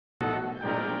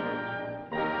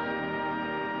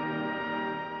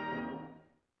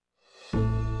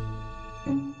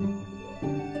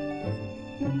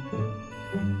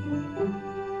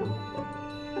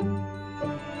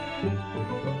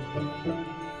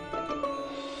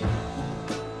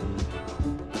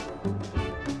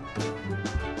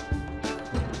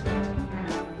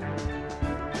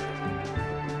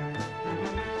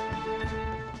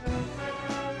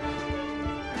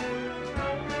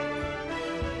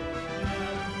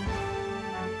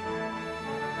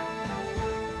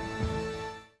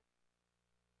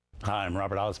Hi, I'm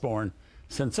Robert Osborne.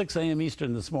 Since 6 a.m.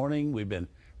 Eastern this morning, we've been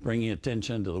bringing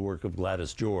attention to the work of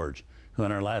Gladys George, who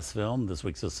in our last film, this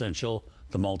week's Essential,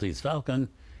 The Maltese Falcon,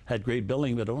 had great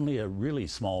billing but only a really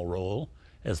small role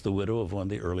as the widow of one of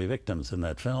the early victims in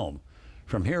that film.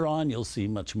 From here on, you'll see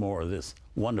much more of this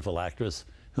wonderful actress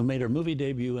who made her movie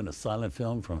debut in a silent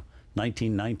film from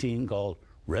 1919 called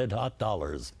Red Hot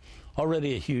Dollars.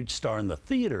 Already a huge star in the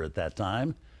theater at that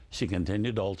time, she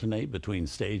continued to alternate between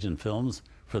stage and films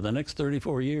for the next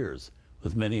 34 years,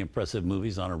 with many impressive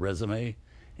movies on her resume,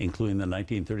 including the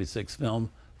 1936 film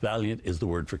Valiant is the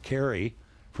Word for Carrie,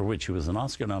 for which she was an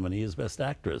Oscar nominee as Best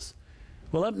Actress.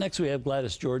 Well, up next we have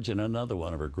Gladys George in another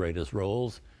one of her greatest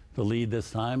roles, the lead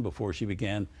this time before she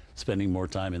began spending more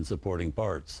time in supporting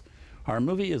parts. Our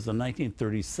movie is the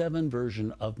 1937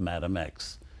 version of Madam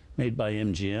X, made by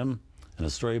MGM, and a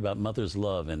story about mother's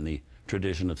love in the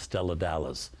tradition of Stella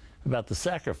Dallas, about the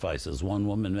sacrifices one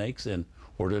woman makes in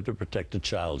order to protect a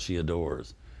child she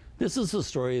adores. This is a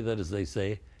story that, as they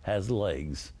say, has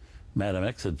legs. Madam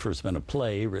X had first been a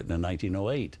play written in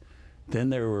 1908. Then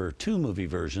there were two movie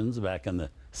versions back in the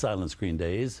silent screen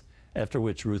days, after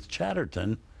which Ruth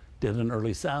Chatterton did an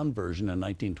early sound version in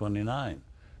 1929,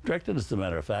 directed, as a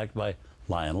matter of fact, by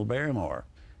Lionel Barrymore.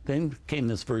 Then came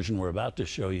this version we're about to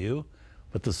show you,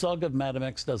 but the saga of Madam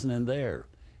X doesn't end there.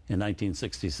 In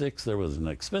 1966, there was an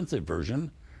expensive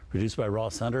version produced by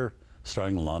Ross Hunter,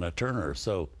 starring Lana Turner.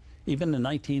 So even in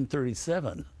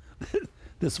 1937,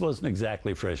 this wasn't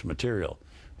exactly fresh material.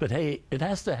 But hey, it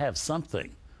has to have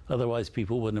something. Otherwise,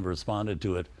 people wouldn't have responded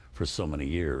to it for so many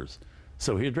years.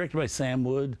 So here, directed by Sam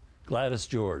Wood, Gladys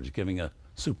George, giving a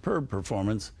superb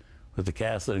performance with a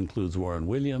cast that includes Warren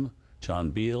William,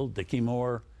 John Beal, Dickie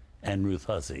Moore, and Ruth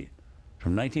Hussey.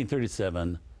 From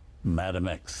 1937, Madam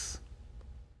X.